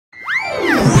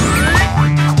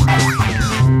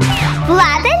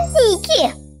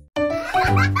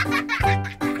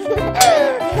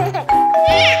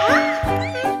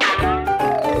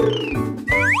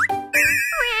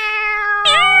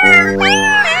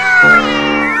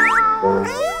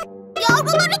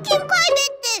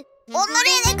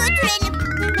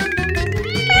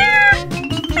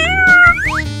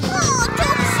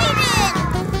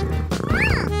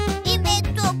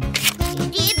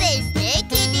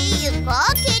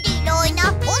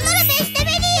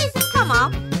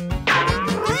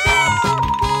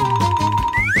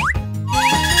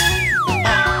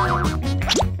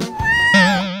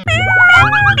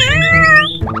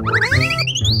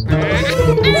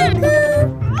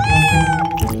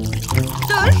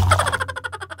Dur.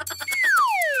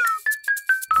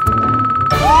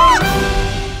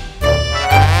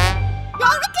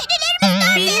 Yavru kedilerimiz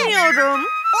nerede? Bilmiyorum.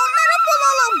 Onları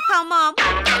bulalım. Tamam.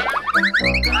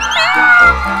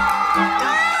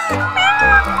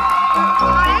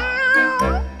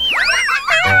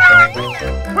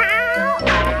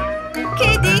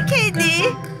 Kedi.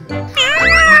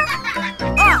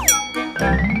 Ah!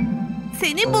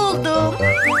 Seni buldum.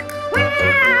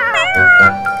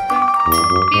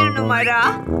 Bir numara.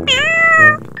 Kedi.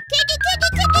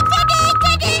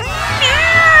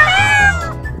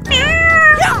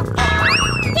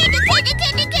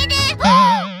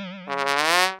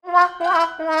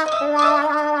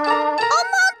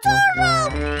 Aman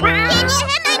tanrım. Kedi,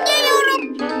 hemen geliyorum.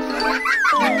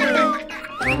 Kedi.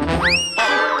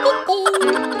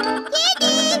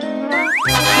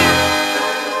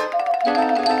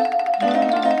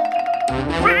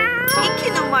 İki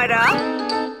numara.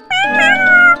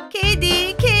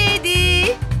 Kedi.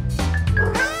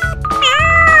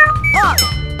 Ah!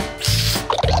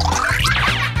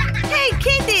 Hey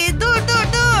kedi, dur.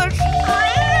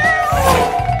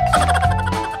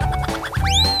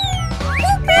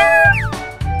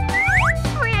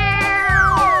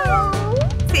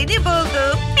 Seni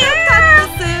buldum. Çok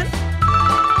tatlısın.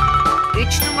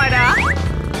 3 numara.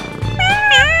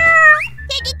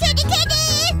 Kedi. Kedi.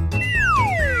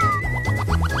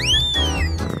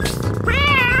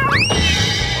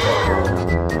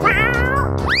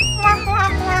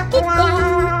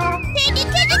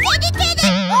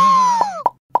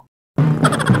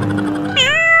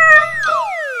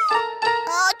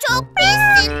 Aa, çok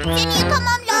pissin. Seni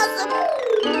yıkamam lazım.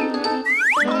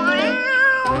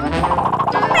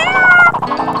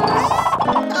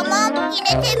 Tamam,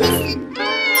 yine temizsin.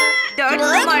 4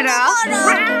 numara.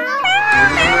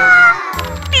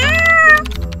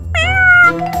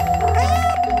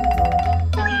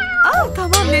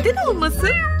 Tamam, neden olmasın?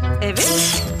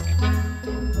 Evet.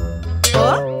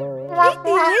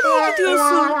 Kedi, nereye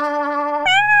gidiyorsun?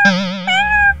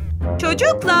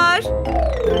 Çocuklar.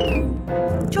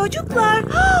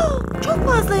 Çok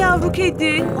fazla yavru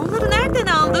kedi. Onları nereden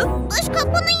aldın? Dış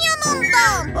kapının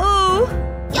yanından. Oh.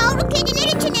 Yavru kediler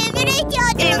için evlere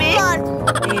ihtiyacımız Evet. var.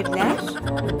 Evler.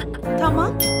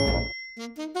 Tamam.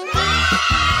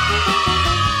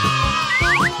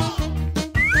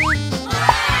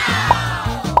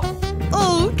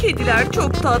 Kediler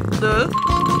çok tatlı.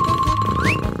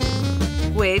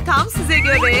 Bu ev tam size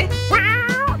göre.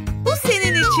 Bu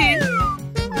senin için.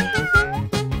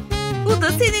 Bu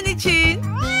da senin için. 1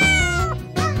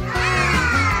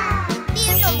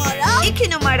 numara.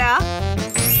 2 numara.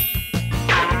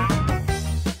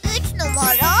 3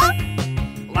 numara.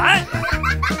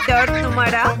 4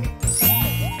 numara.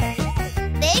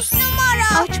 5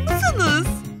 numara. Aç mısınız?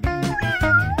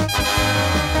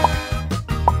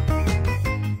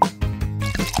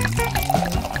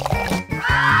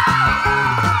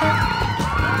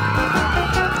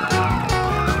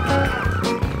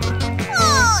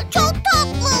 Çok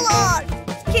tatlılar.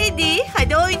 Kedi,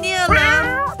 hadi oynayalım.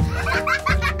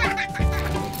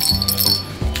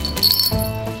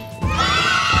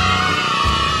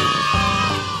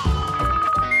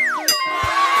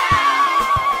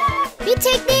 Bir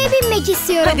tekneye binmek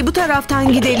istiyorum. Hadi bu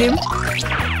taraftan gidelim.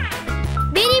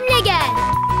 Benimle gel.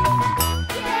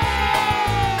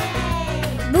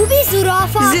 Bu bir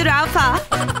zürafa. Zürafa.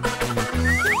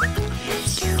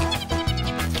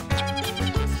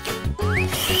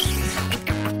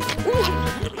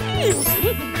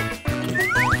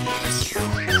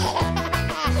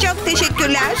 Çok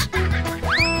teşekkürler.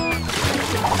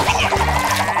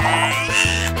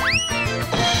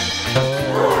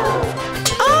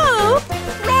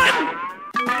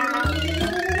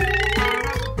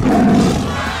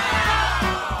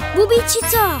 Bu bir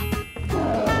çita.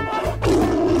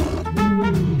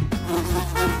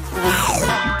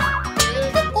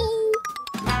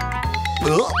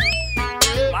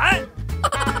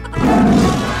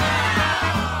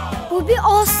 Bu bir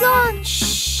aslan.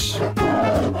 Şşş.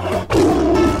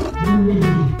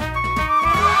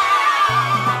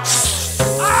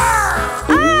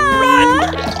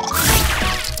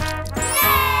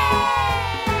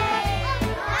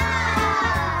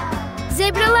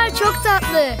 Zebralar çok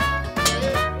tatlı.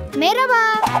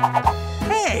 Merhaba.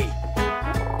 Hey.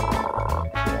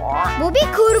 Bu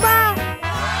bir kurbağa.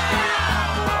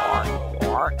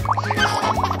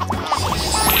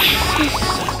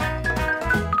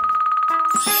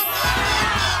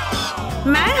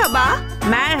 Merhaba.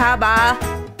 Merhaba.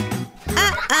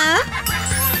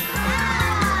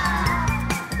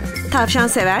 Tavşan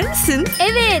sever misin?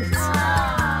 Evet.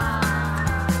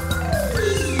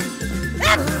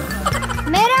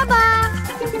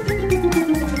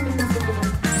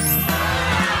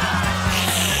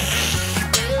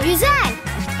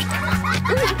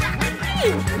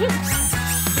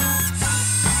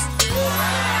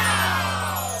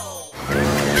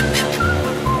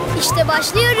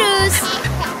 başlıyoruz.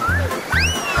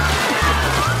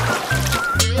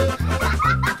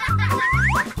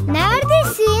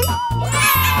 Neredesin?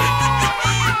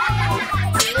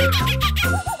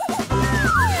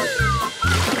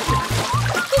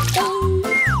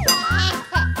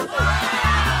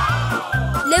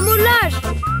 Lemurlar.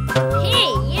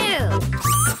 Hey you.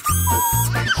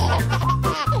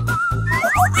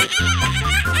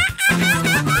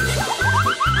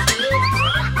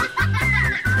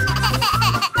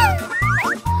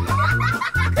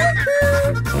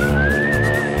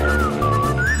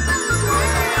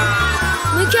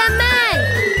 Mükemmel.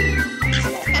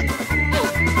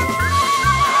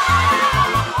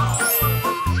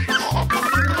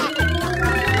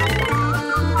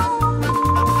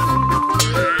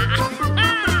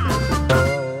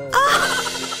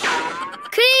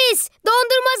 Chris,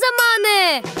 dondurma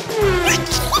zamanı.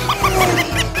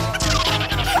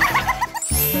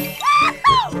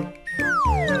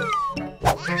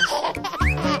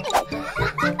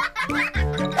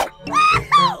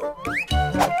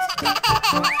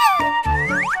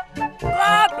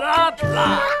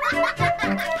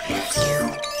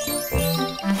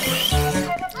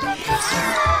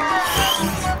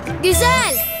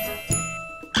 Güzel.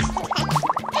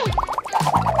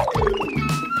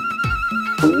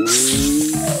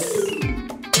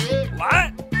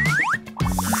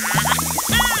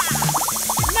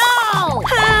 No.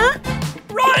 Ha?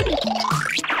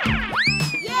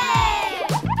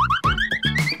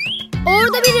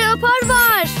 Orada bir leopar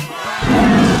var.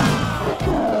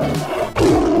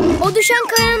 O düşen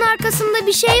kayanın arkasında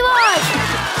bir şey var.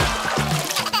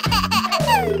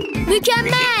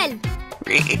 Mükemmel.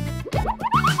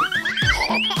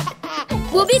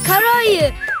 Bu bir kara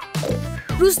ayı.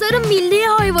 Rusların milli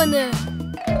hayvanı.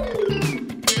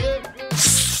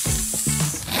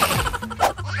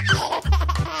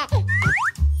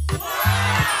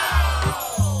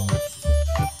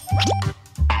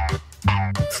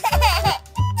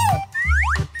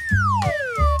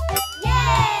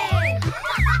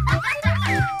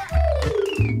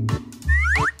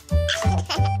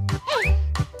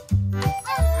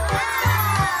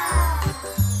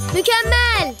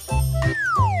 Mükemmel.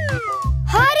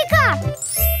 Harika.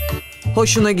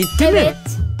 Hoşuna gitti mi? Evet.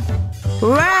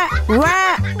 Ra,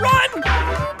 ra.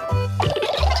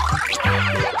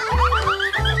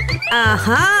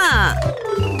 Aha!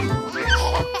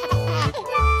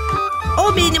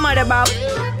 O benim arabam.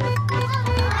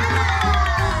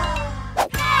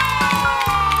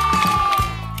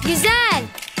 Güzel.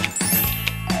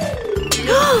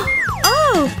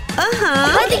 Oh, aha.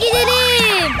 Hadi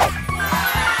gidelim.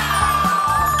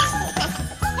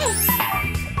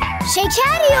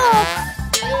 Şeker yok.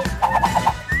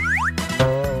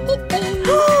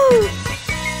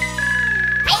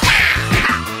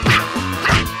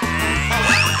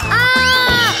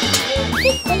 Aa!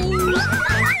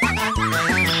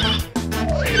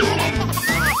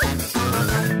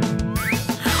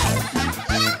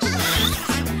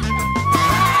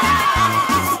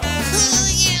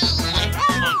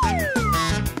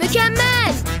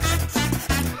 Mükemmel.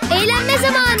 Eğlenme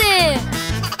zamanı.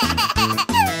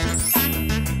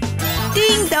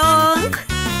 Ding dong.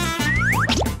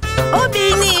 O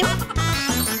benim.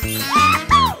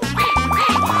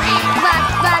 Bak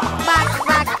bak bak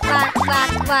bak bak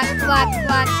bak bak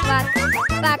bak bak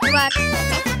bak bak bak.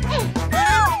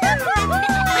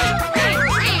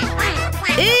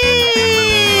 Ee!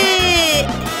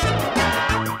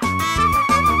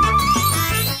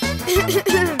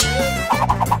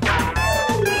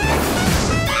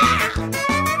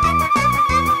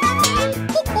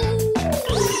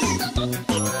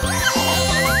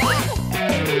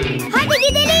 Hadi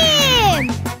gidelim.